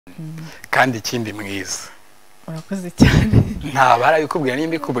kandi ikindi Mwiza urakoze cyane nta barabikubwira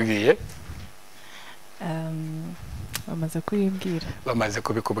nimba ikubwiye bamaze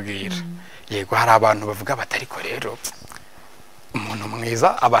kubikubwira yego hari abantu bavuga batari ko rero umuntu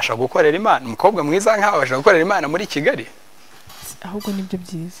mwiza abasha gukorera Imana umukobwa mwiza nkaho abasha gukorera Imana muri Kigali ahubwo nibyo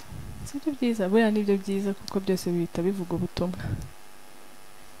byiza sibyo byiza buriya nibyo byiza kuko byose bihita bivuga ubutumwa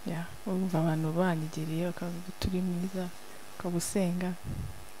urumva abantu banyigiriye bakavuga turi mwiza ukabusenga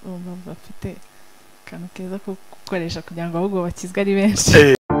urumva bafite akantu keza ko gukoresha kugira ngo ahubwo bakizwe ari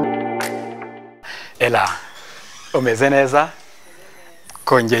benshi. Ella umeze neza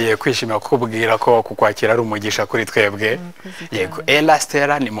kongeye kwishimira kukubwira ko kukwakira ari umugisha kuri twebwe yego. Ella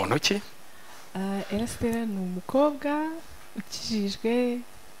Stella ni muntu ki? Ella Stella ni umukobwa ukijijwe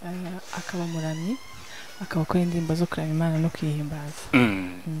akaba muramyi akaba akora indirimbo zo kuramya Imana no kwihimbaza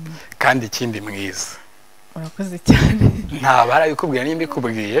kandi ikindi Mwiza urakoze cyane nta barabikubwira nimba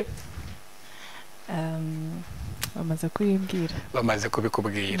ikubwiye bamaze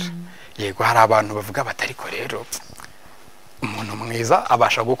kubikubwira yego hari abantu bavuga batari ko rero umuntu mwiza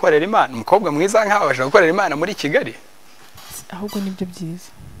abasha gukorera Imana umukobwa mwiza nkaho abasha gukorera Imana muri Kigali ahubwo nibyo byiza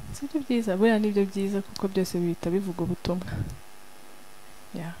sibyo byiza buriya nibyo byiza kuko byose bihita bivuga ubutumwa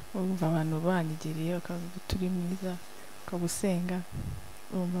urumva abantu banyigiriye bakavuga turi mwiza ukabusenga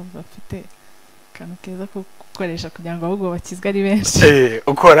urumva bafite akantu keza ko gukoresha kugira ngo ahubwo bakizwe ari benshi.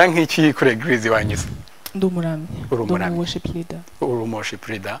 Ukora nk'iki kuri eglise wanyuze? Ndi umuramyi worship leader. Uri worship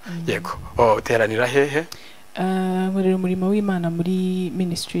leader yego. Uteranira hehe? Muri umurimo w'Imana muri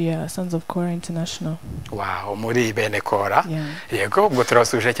ministry ya Sons of Kora International. Wow, muri bene Kora yego. Ubwo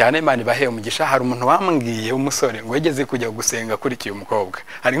turasuje cyane Imana ibahe umugisha. Hari umuntu wambwiye umusore ngo yegeze kujya gusenga kuri kiyo umukobwa,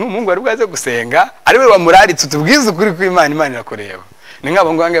 hari nk'umuhungu wari bwaze gusenga ari we wamuraritse utubwize ukuri ko Imana irakureba. Ni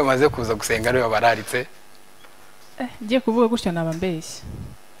nk'abo ngo bamaze kuza gusenga ari we bararitse. Ngiye kuvuga gutyo nabambeshye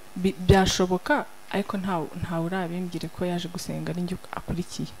byashoboka ariko nta urabimbwire ko yaje gusenga ari njye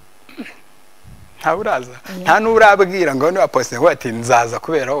akurikiye. Nta uraza nta n'urabwira ngo niba poste ngo ati nzaza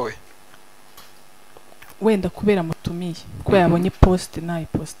kubera wowe wenda kubera mutumiye ko yabonye post nayi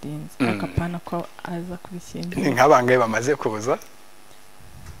postinze akapana ko aza kubishyinga. Ni nk'abangaye bamaze kuza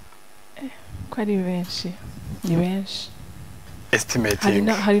ko ari benshi ni benshi estimating.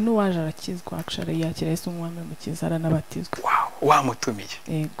 Hari n'uwaje arakizwa actually yakira Yesu umwami mukiza aranabatizwa. Wow, wamutumiye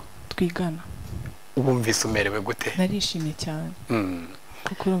yego twigana. Ubumvise umerewe gute? Narishimye cyane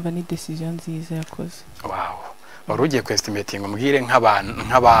kuko urumva ni decision nziza yakoze. Wow, warugiye ku estimating umbwire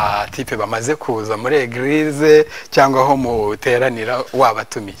nk'abatipe bamaze kuza muri eglise cyangwa aho muteranira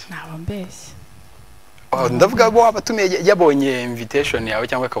wabatumiye? Nabambeshye ndavuga bo wabatumiye yabonye invitation yawe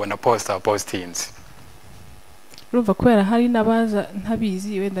cyangwa akabona postings. Urumva kubera hari nabaza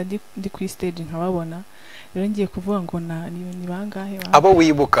ntabizi wenda ndi ku stage nkababona rero ngiye kuvuga ngo ni bangahe abo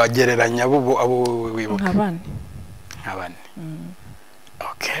wibuka gereranya abo wibuka? Nk'abane.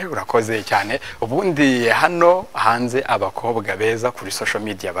 Okay, urakoze cyane. Ubundi hano hanze abakobwa beza kuri social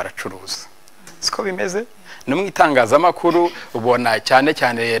media baracuruza siko bimeze no mu itangazamakuru ubona cyane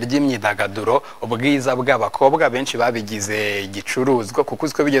cyane ry'imyidagaduro ubwiza bw'abakobwa benshi babigize igicuruzwa kuko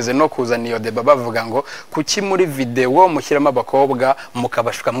uziko bigeze no kuzana iyo deba bavuga ngo kuki muri video mushyiramo abakobwa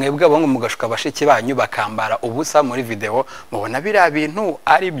mukabashuka mwebwe abo mugashuka bashiki banyu bakambara ubusa muri video mubona biriya bintu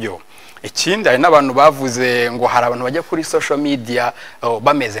ari byo. Ikindi hari n'abantu bavuze ngo hari abantu bajya kuri social media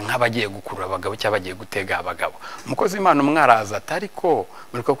bameze nk'abagiye gukurura abagabo cyangwa bagiye gutega abagabo. Umukozi w'Imana mwaraza atariko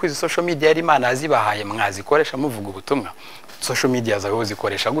muri ko kwizi social media yari Imana azibahaye mwazikoresha muvuga ubutumwa. Social media zawe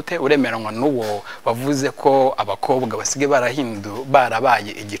zikoresha gute? Uremeranwa n'uwo bavuze ko abakobwa basige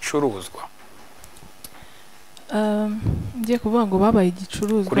barabaye igicuruzwa. Ngiye kuvuga ngo babaye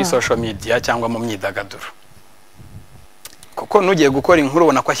igicuruzwa kuri social media cyangwa mu myidagaduro. Kuko nugiye gukora inkuru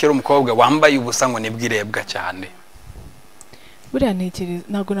ubona ko ashyira umukobwa wambaye ubusa ngo nibwirebwa cyane. Buriya ntekereza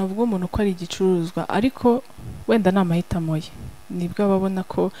ntabwo navuga umuntu ko ari igicuruzwa ariko wenda namahitamo ye nibwo babona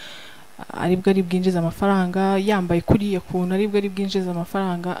ko aribwo ari bwinjiza amafaranga yambaye kuriye kuntu aribwo ari bwinjiza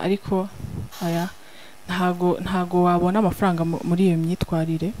amafaranga ariko aya ntago wabona amafaranga muri iyo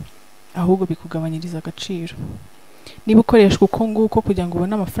myitwarire ahubwo bikugabanyiriza agaciro. Niba ukoreshwa uko nguko kugira ngo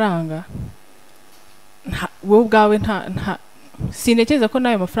ubone amafaranga wowe ubwawe sinekeza ko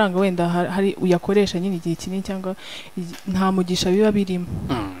nayo mafaranga wenda hari uyakoresha nyine igihe kinini cyangwa nta mugisha biba birimo.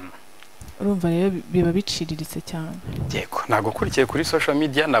 Urumva rero biba biciriritse cyane. Yego nagukurikiye kuri social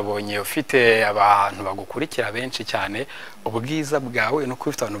media nabonye ufite abantu bagukurikira benshi cyane ubwiza bwawe no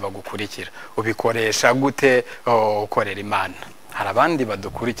kufite abantu bagukurikira ubikoresha gute ukorera Imana? Hari abandi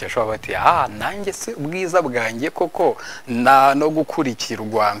badukurikira shobora bati nanjye se ubwiza bwanjye koko no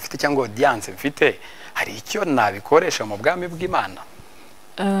gukurikirwa mfite cyangwa audience mfite hari icyo nabikoresha mu bwami bw'Imana?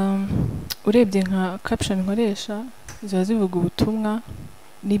 urebye nka caption nkoresha ziba zivuga ubutumwa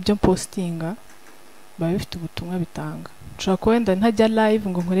n'ibyo postinga biba bifite ubutumwa bitanga. Nshobora kuba wenda ntajya live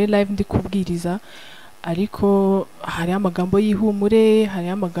ngo nkore live ndi kubwiriza, ariko hari amagambo y'ihumure, hari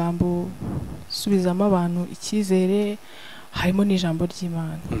amagambo subizamo abantu icyizere, harimo n'ijambo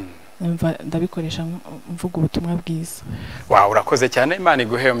ry'Imana. Ndabikoresha mvuga ubutumwa bwiza. Urakoze cyane, Imana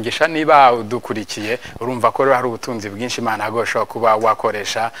iguhe umugisha. Niba udukurikiye urumva ko hari ubutunzi bwinshi Imana agosha kuba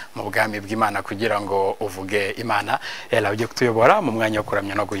wakoresha mu bwami bw'Imana kugira ngo uvuge Imana. Ujye kutuyobora mu mwanya wo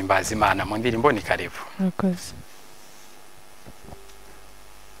kuramya no guhimbaza Imana mu ndirimbo. Ni karibu. Urakoze.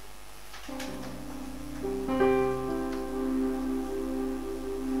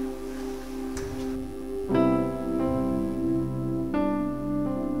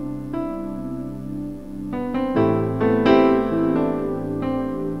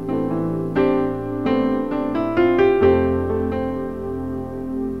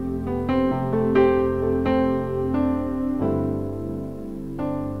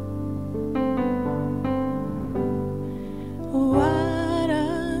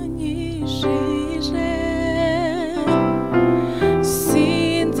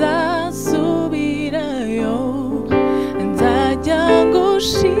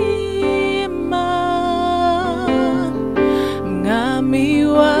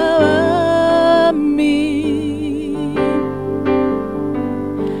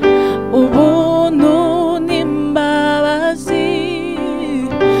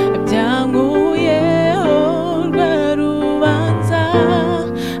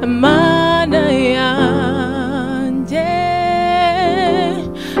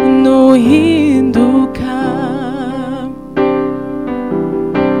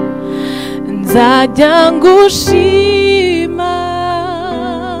 nzajya ngushima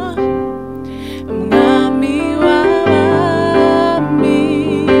mwami w'abami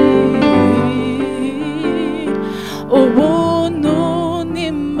ubuntu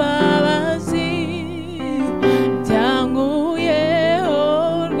n'imbabazi byankuyeho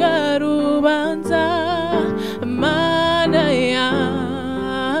rwa rubanza mana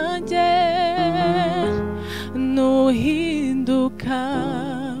yanjye nuhinduka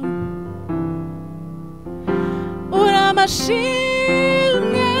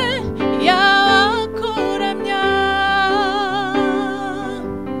amashimwe y'abakuramya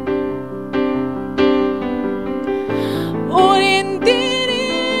uri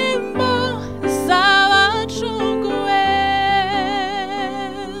indirimbo z'abacunguwe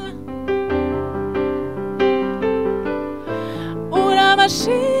uri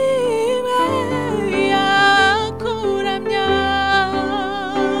amashimwe y'abakuramya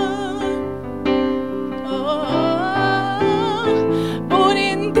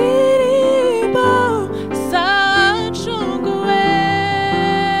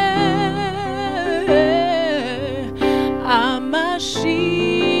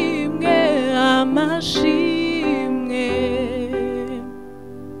amashimwe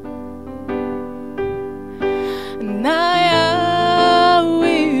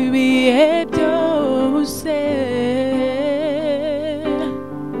nayawe ibihe byose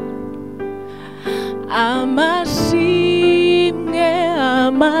amashimwe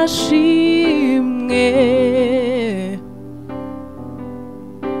amashimwe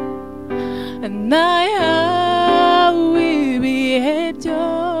nayawe ibihe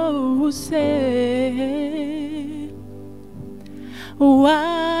byose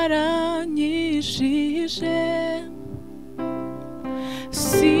waranyishije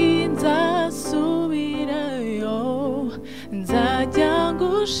sinzasubirayo nzajya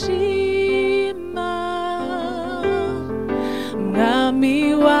ngushima mwami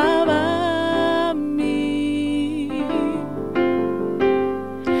w'abami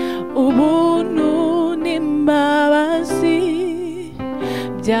ubuntu n'imbabazi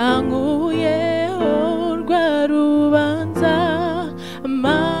byankuyeho rwa rubanza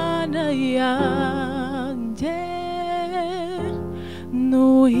mana yanjye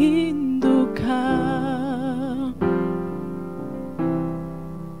nuhinduka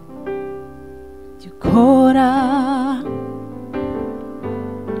gikora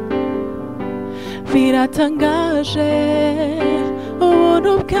biratangaje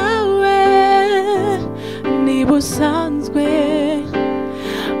ubuntu bwawe nibusanzwe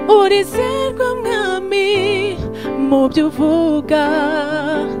urizerwa mwami mu byo uvuga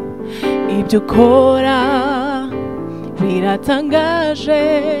ibyo ukora biratangaje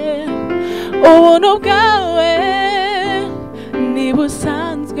ubuntu bwawe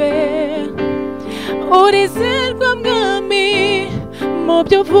nibusanzwe urizerwa mwami mu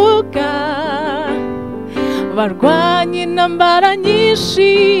byo uvuga barwanye intambara nyinshi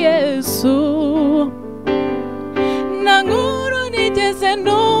Yesu nta nkuru nigeze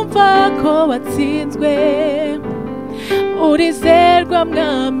numva ko batsinzwe urizerwa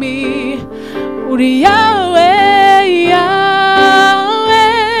mwami uri yawe yawe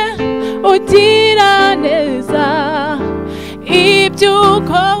ugira neza ibyo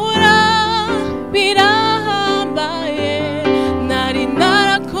ukora birahambaye nari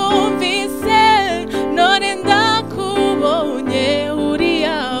narakumvise none ndakubonye uri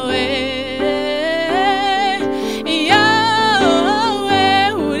yawe yawe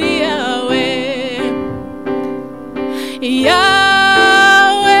uri yawe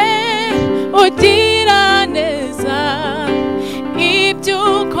yawe ugira neza ibyo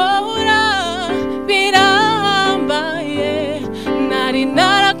ukora birahambaye nari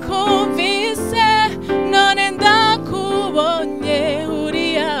narakumvise none ndakubonye uri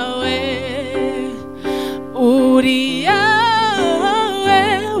yawe uri yawe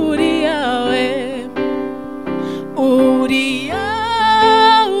uri yawe uri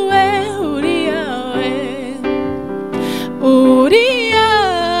yawe uri yawe uri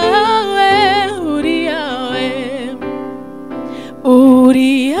yawe uri yawe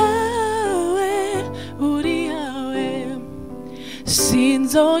uri yawe uri yawe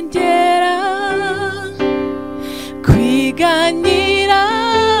sinzongera kwiganyira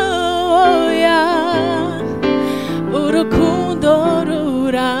oya urukundo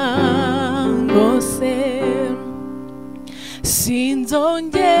rurangose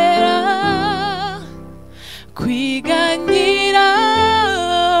sinzongera kwiganyira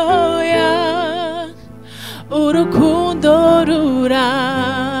oya urukundo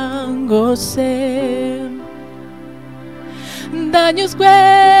rurangose ndanyuzwe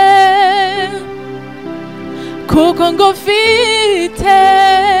kuko ngufite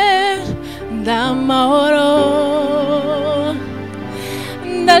ndamahoro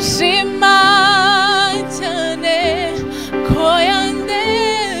ndashima cyane ko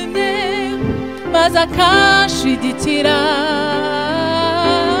yandemye maze akanshigikira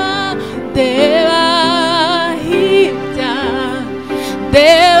deba hirya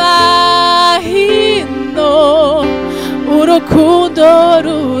deba hino urukundo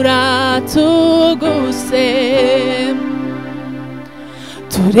ruratuguse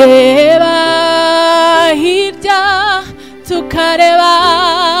tureba hirya tukareba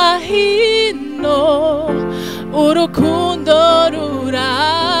hino urukundo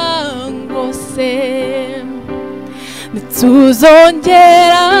rurangose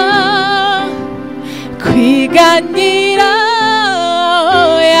ntituzongera kwiganyira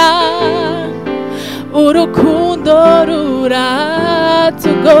oya urukundo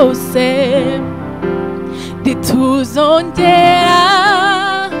ruratugose ntituzongera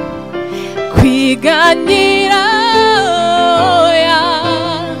kwiganyira oya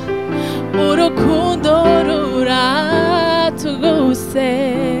urukundo ruratugose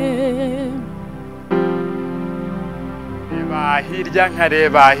hirya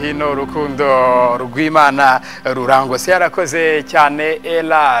nkareba hino urukundo rw'Imana rurangose yarakoze cyane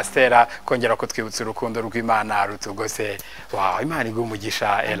Ella Stella kongera kutwibutsa urukundo rw'Imana rutugose wow Imana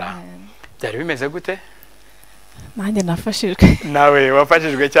igumugisha Ella byari bimeze gute nanjye nafashijwe nawe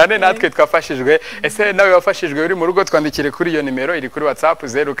wafashijwe cyane natwe twafashijwe ese nawe wafashijwe uri mu rugo twandikire kuri iyo nimero iri kuri WhatsApp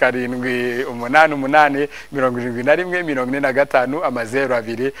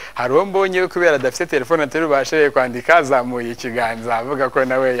 0788714145 hari uwo mbonye kubera adafite telefone atari ubashe kwandika zamuye ikiganza avuga ko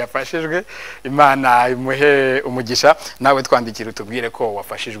nawe yafashijwe Imana imuhe umugisha nawe twandikire utubwire ko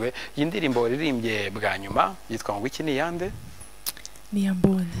wafashijwe iyi ndirimbo ririmbye bwa nyuma yitwa ngo iki ni yande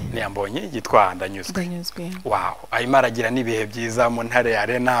Niyambonye yitwa ndanyuzwe wow ayimara agira nibihe byiza mu ntare ya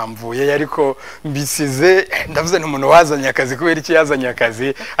renamvuye ariko mbisize ndavuze n'umuntu wazanye akazi kubera iki yazanye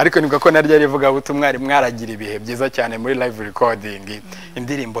akazi ariko nibwo ko naryo rivuga butumwari mwaragira ibihe byiza cyane muri live recording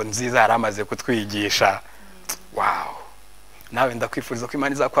indirimbo nziza yaramaze kutwigisha wow nawe ndakwifuriza ko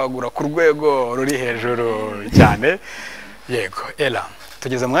Imana izakwagura ku rwego ruri hejuru cyane yego Ella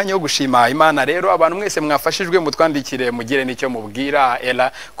tugeze mwanya wo gushima Imana rero abantu mwese mwafashijwe mutwandikire mugire nicyo mubwira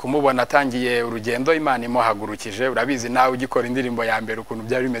Ella kumubona atangiye urugendo Imana imuhagurukije urabizi nawe ugikora indirimbo ya mbere ukuntu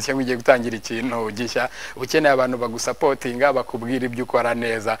byari bimeze cyangwa ugiye gutangira ikintu gishya ukeneye abantu bagusupportinga bakubwira ibyo ukora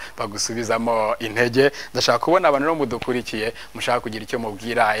neza bagusubizamo intege ndashaka kubona abantu no mudukurikiye mushaka kugira icyo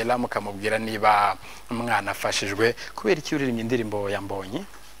mubwira Ella mukamubwira niba umwana afashijwe kubera iki uririmye indirimbo yambonye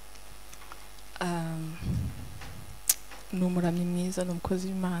n'umuramyi mwiza n'umukozi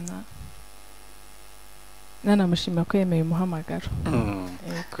w'Imana nanamushimira ko yemeye umuhamagaro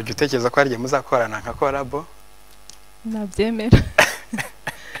kujya utekereza ko ariye muzakorana nka korabo nabyemera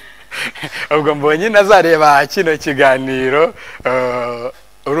ubwo mbonye nazareba kino kiganiro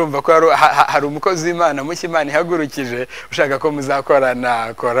urumva ko hari umukozi w'Imana mushya Imana ihagurukije ushaka ko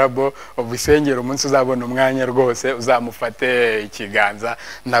muzakorana korabo ubusengero umunsi uzabona umwanya rwose uzamufate ikiganza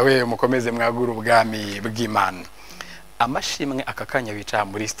nawe mukomeze mwagura ubwami bw'Imana. Amashimwe aka kanya wicara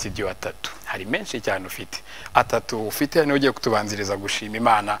muri studio atatu hari menshi cyane atatu ufite niwe ugiye kutubanziriza gushima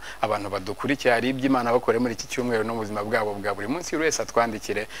Imana abantu badukurikiye hari iby'Imana bakore muri iki cyumweru no muzima bwabo bwa buri munsi wese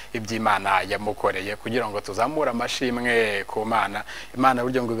atwandikire iby'Imana yamukoreye kugira ngo tuzamure amashimwe ku Mana. Imana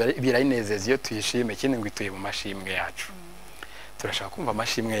buryo ngo birayinezeza iyo tuyishime kindi ngo ituye mu mashimwe yacu. Turashaka kumva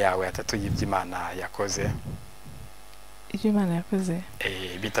amashimwe yawe atatu y'iby'Imana yakoze. Iby'Imana yakoze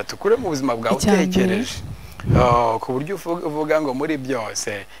bitatu kure mu buzima bwawe utekereje ku buryo uvuga ngo muri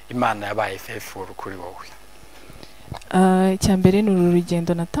byose Imana yabaye faithful kuri wowe. Icyambere ni uru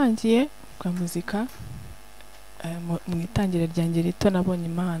rugendo natangiye rwa muzika mu itangire ryanjye rito nabonye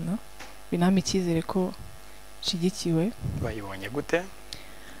Imana binama icyizere ko shigikiwe. Bayibonye gute?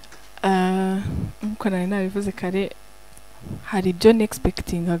 Nkuko nari nabivuze kare hari ibyo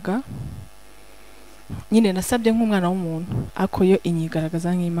nexpectingaga nyine nasabye nk'umwana w'umuntu ako yo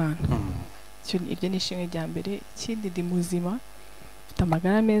inyigaragaza nk'Imana. Iryo ni ishimwe rya mbere. Ikindi ndi muzima mfite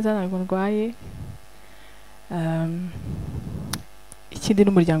amagara meza ntabwo ndwaye. Ikindi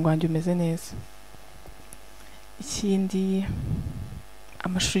n'umuryango wanjye umeze neza. Ikindi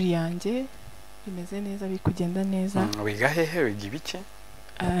amashuri yanjye bimeze neza biri kugenda neza. Wiga hehe? Wiga ibiki?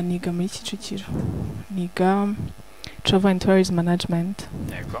 Niga muri Kicukiro niga Travel and Tourism Management.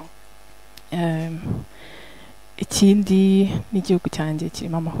 Yego. Ikindi n'igihugu cyanjye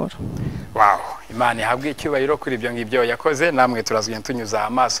kirimo amahoro. Wow, Imana ihabwe icyubahiro kuri ibyo ngibyo yakoze. Namwe turazugenda tunyuza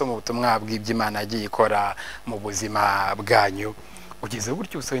amaso mu butumwa bw'iby'Imana yagiye ikora mu buzima bwanyu. Ugeze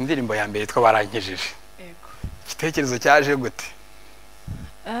gutyo usohoye indirimbo ya mbere yitwa Warankijije. Yego. Igitekerezo cyaje gute?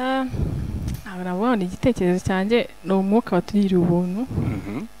 Ntabwo nabona igitekerezo cyanjye ni umwuka watugiriye ubuntu.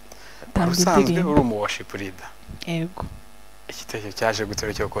 Usanzwe uri umu worship leader. Yego. Igitekerezo cyaje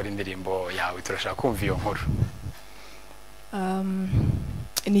gute cyo gukora indirimbo yawe? Turashaka kumva iyo nkuru.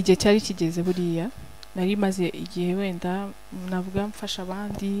 Ni igihe cyari kigeze buriya nari maze igihe wenda navuga mfasha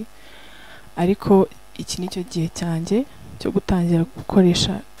abandi ariko iki nicyo gihe cyanjye cyo gutangira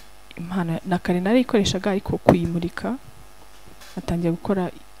gukoresha impano na kare narayikoreshaga ariko kuyimurika natangiye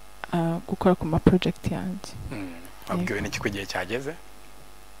gukora ku ma project yanjye. Wabwiwe n'iki ku gihe cyageze?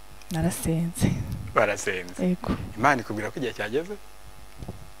 Narasenze. Barasenze. Yego. Imana ikubwira ko igihe cyageze?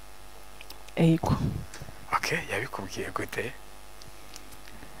 Yego. Okay, yabikubwiye gute?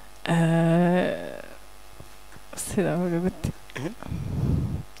 Siravuga gute?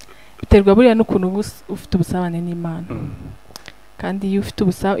 Biterwa buriya n'ukuntu ufite ubusabane n'Imana. Kandi iyo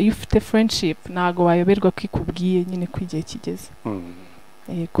ufite friendship ntago wayoberwa kwikubwiye nyine ko igihe kigeze.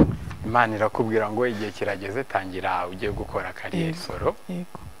 Yego. Imana irakubwira ngo igihe kirageze tangira ugiye gukora career solo.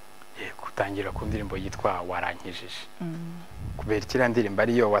 Yego. Yego, tangira ku ndirimbo yitwa Warankijije. Kubera kiriya ndirimbo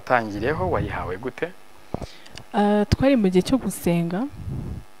ariyo watangireho wayihawe gute? Twari mu gihe cyo gusenga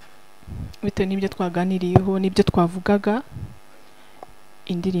bitewe n'ibyo twaganiriyeho n'ibyo twavugaga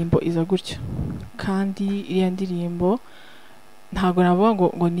indirimbo iza gutyo kandi iriya ndirimbo ntago navuga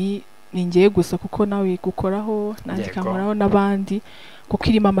ngo ni ngiye gusa kuko nawe gukoraho nandikamoraho n'abandi kuko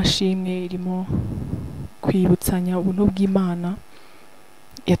irimo amashimwe irimo kwibutsanya ubuntu bw'Imana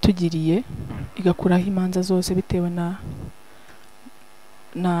yatugiriye igakuraho imanza zose bitewe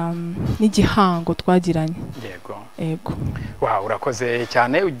n'igihango twagiranye. Yego. Yego. Wow, urakoze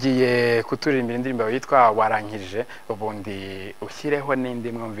cyane ugiye kuturirimbira indirimbo yitwa Warankijije ubundi ushyireho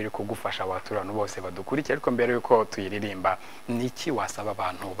n'indi mwumvire kugufasha abaturano bose badukurikiye ariko mbere yuko tuyiririmba niki wasaba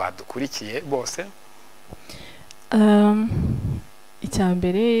abantu badukurikiye bose?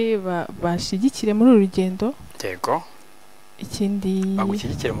 Icyambere bashigikire muri uru rugendo. Yego. Ikindi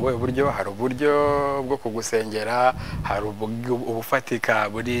bagushyigikire mu buryo hari uburyo bwo kugusengera hari ubufatika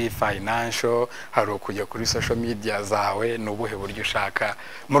buri financial hari kujya kuri social media zawe n'ubuhe buryo ushaka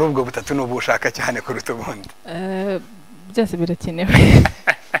muri ubwo butatu n'ubu ushaka cyane kuruta ubundi? Byose birakenewe.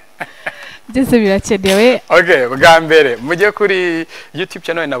 Byose birakenewe. Okay, bwa mbere mujye kuri YouTube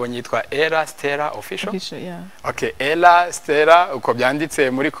channel nabonye yitwa Stella official. Yeah. Okay, Stella uko byanditse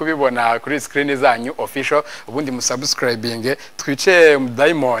muri kubibona kuri screen zanyu official ubundi musubscribing twice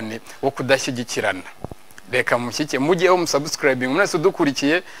diamond wo kudashyigikirana. Reka mushyike mujyeho musubscribing mwese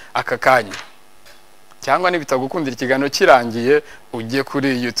udukurikiye aka kanya. Cyangwa nibitagukundira ikiganiro kirangiye ujye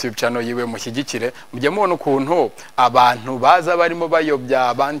kuri YouTube channel yiwe mushyigikire mujye mubona ukuntu abantu baza barimo bayobya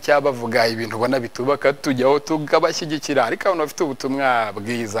abandi cyangwa bavuga ibintu ubona bitubaka tujyaho tugabashyigikira ariko abantu bafite ubutumwa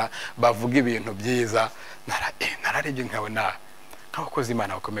bwiza bavuga ibintu byiza nararebye nkabona nk'abakozi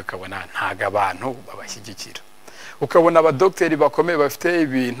Imana bakomeye ukabona ntago abantu babashyigikira, ukabona abadokiteri bakomeye bafite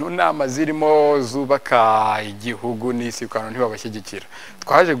ibintu nama zirimo zubaka igihugu n'isi ukabona ntibabashyigikira.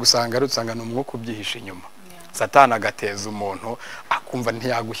 Twaje gusanga ni umwuka ubyihishe inyuma. Satani agateza umuntu akumva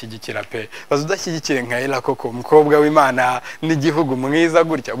ntiyagushyigikira pe, bazudashyigikire nka Ella koko umukobwa w'Imana n'igihugu mwiza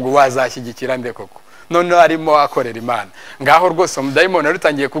gutya, ubwo wazashyigikira nde koko? None arimo akorera Imana ngaho rwose umudayimoni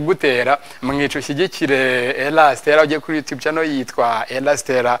rutangiye kugutera, mwica ushyigikire Ella Stella, ugiye kuri YouTube channel yitwa Ella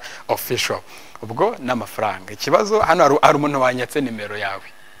Stella official. Ubwo n'amafaranga ikibazo hano ari umuntu wanyatse nimero yawe,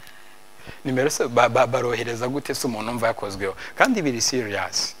 nimero se barohereza gute se umuntu umva yakozweho kandi biri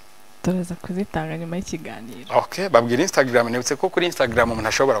serious? Turaza kuzitanga nyuma y'ikiganiro. Okay, babwira Instagram, nibutse ko kuri Instagram umuntu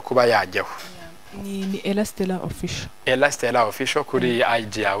ashobora kuba yajyaho. Ni Ella Stella official. Ella Stella official kuri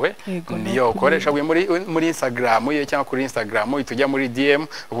IG yawe niyo ukoresha muri Instagram ye, cyangwa kuri Instagram itujya muri DM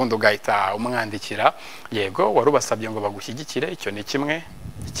ubundi ugahita umwandikira. Yego warubasabye ngo bagushyigikire, icyo ni kimwe.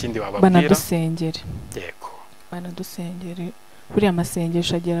 Ikindi wababwira banadusengere. Yego banadusengere, buri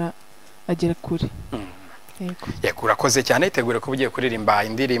amasengesho agera kuri. Yego urakoze cyane, itegure ko ugiye kuririmba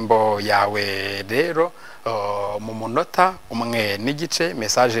indirimbo yawe rero mu munota umwe n'igice.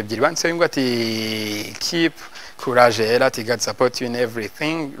 Message ebyiri banditseho ngo ati keep courage Ella, ati God support you in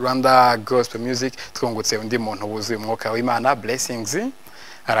everything, Rwanda gospel music. Twungutse undi muntu wuzuye umwuka w'Imana, blessings.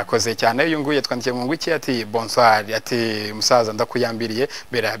 Arakoze cyane. Uyu nguye twandikiye mu ngwiki ati bonsoir, ati musaza ndakuyambiriye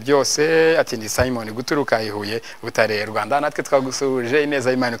mbere ya byose, ati ni Simon guturuka ihuye Butare Rwanda, natwe twagusuje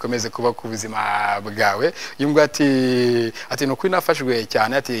ineza y'Imana ikomeze kuba ku buzima bwawe. Uyu nguye ati nuko nafashwe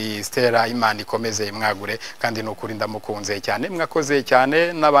cyane, ati Stella Imana ikomeze imwagure kandi nukuri ndamukunze cyane. Mwakoze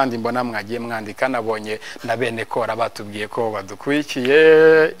cyane n'abandi mbona mwagiye mwandika, nabonye na bene kora batubwiye ko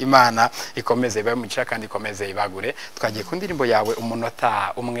badukurikiye. Imana ikomeze bamucisha kandi ikomeze ibagure. Twagiye ku ndirimbo yawe umunota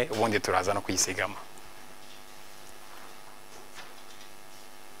umwe ubundi turaza no kuyisigama.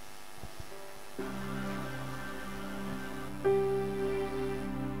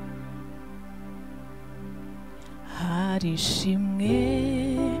 Hari ishimwe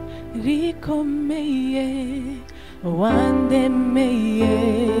rikomeye wandemeye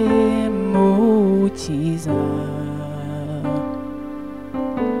mukiza,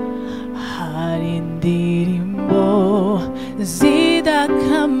 hari indirimbo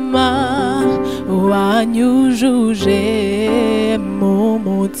zidakama wanyujuje mu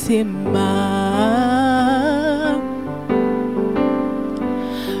mutima,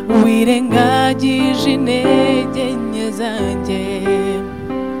 wirengagije intege nke zanjye,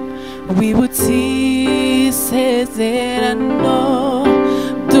 wibutse isezerano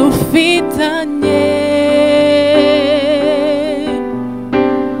dufitanye,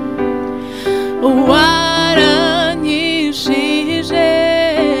 waranyishije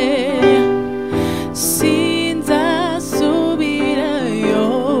sinzasubirayo,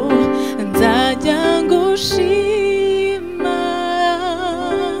 nzajya ngushima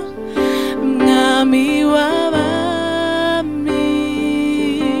mwami w'abami,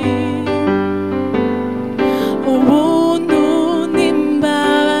 ubuntu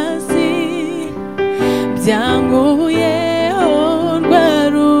n'imbabazi byankuyeho rwa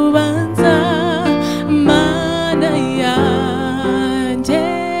rubanza, Mana yanjye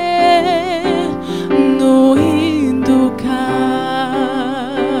nuhinduka.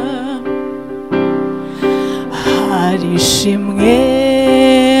 Hari ishimwe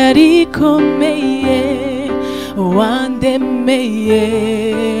rikomeye wandemeye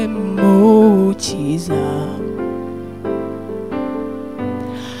mukiza,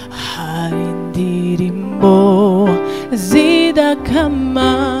 hari indirimbo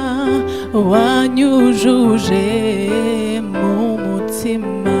zidakama wanyujuje mu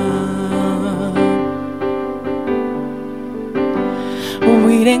mutima,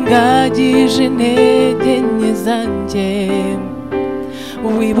 wirengagije intege nke zanjye,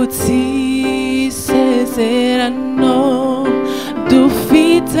 wibutse isezerano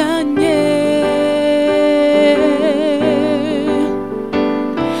dufitanye,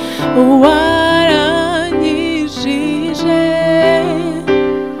 waranyijije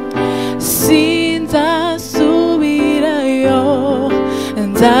sinzasubirayo,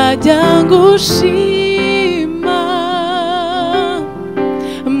 nzajya ngushima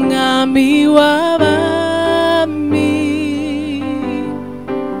mwami w'abami,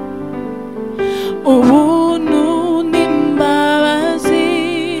 ubuntu n'imbabazi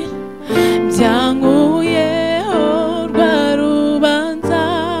byankuyeho rwa rubanza,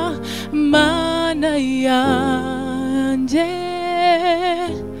 Mana yanjye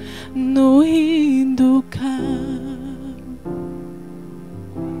nuhinduka.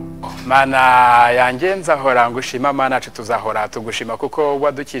 Mana yanjye nzahora ngushima, Mana yacu tuzahora tugushima kuko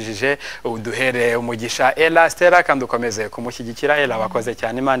wadukijije, uduhere umugisha Ella Stella kandi ukomeze kumushyigikira. Ella wakoze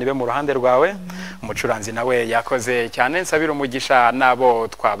cyane, Imana ibe mu ruhande rwawe. Umucuranzi nawe yakoze cyane, nsabira umugisha nabo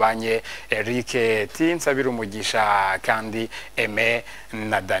twabanye Eric T, nsabira umugisha kandi Eme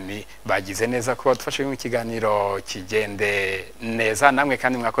na Dani bagize neza kuba dufashe mu kiganiro kigende neza. Namwe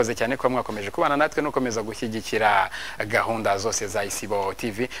kandi mwakoze cyane kuba mwakomeje kubana natwe no komeza gushyigikira gahunda zose za Isibo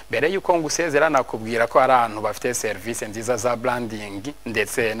TV. Mbere yuko ngusezera nakubwira ko ari ahantu bafite service nziza za branding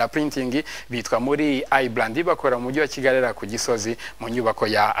ndetse na printing, bitwa muri iBrand, bakora mu mujyi wa Kigali ku Gisozi mu nyubako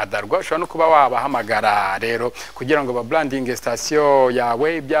ya Adarwa. Ushobora no kuba wabahamagara rero kugira ngo ba branding station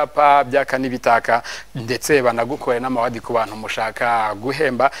yawe, ibyapa byaka n'ibitaka, ndetse banagukore n'amawadi ku bantu mushaka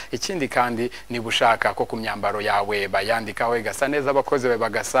guhemba. Ikindi kandi niba ushaka ko ku myambaro yawe bayandikaho igasa neza, abakozi bawe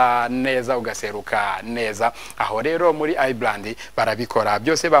bagasa neza, ugaseruka neza, aho rero muri iBrand barabikora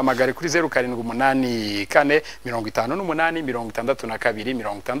byose. Bahamagare kuri 0784 58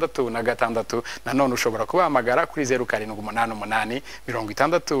 62 66. Nanone ushobora kubahamagara kuri 0788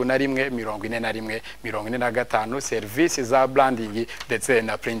 61 41 serivisi za branding ndetse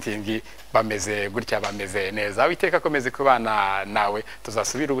na printing bameze gutya, bameze neza. Witeka komeze kubana nawe,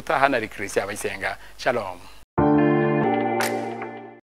 tuzasubira ubutaha. Na Christian Abayisenga, shalom.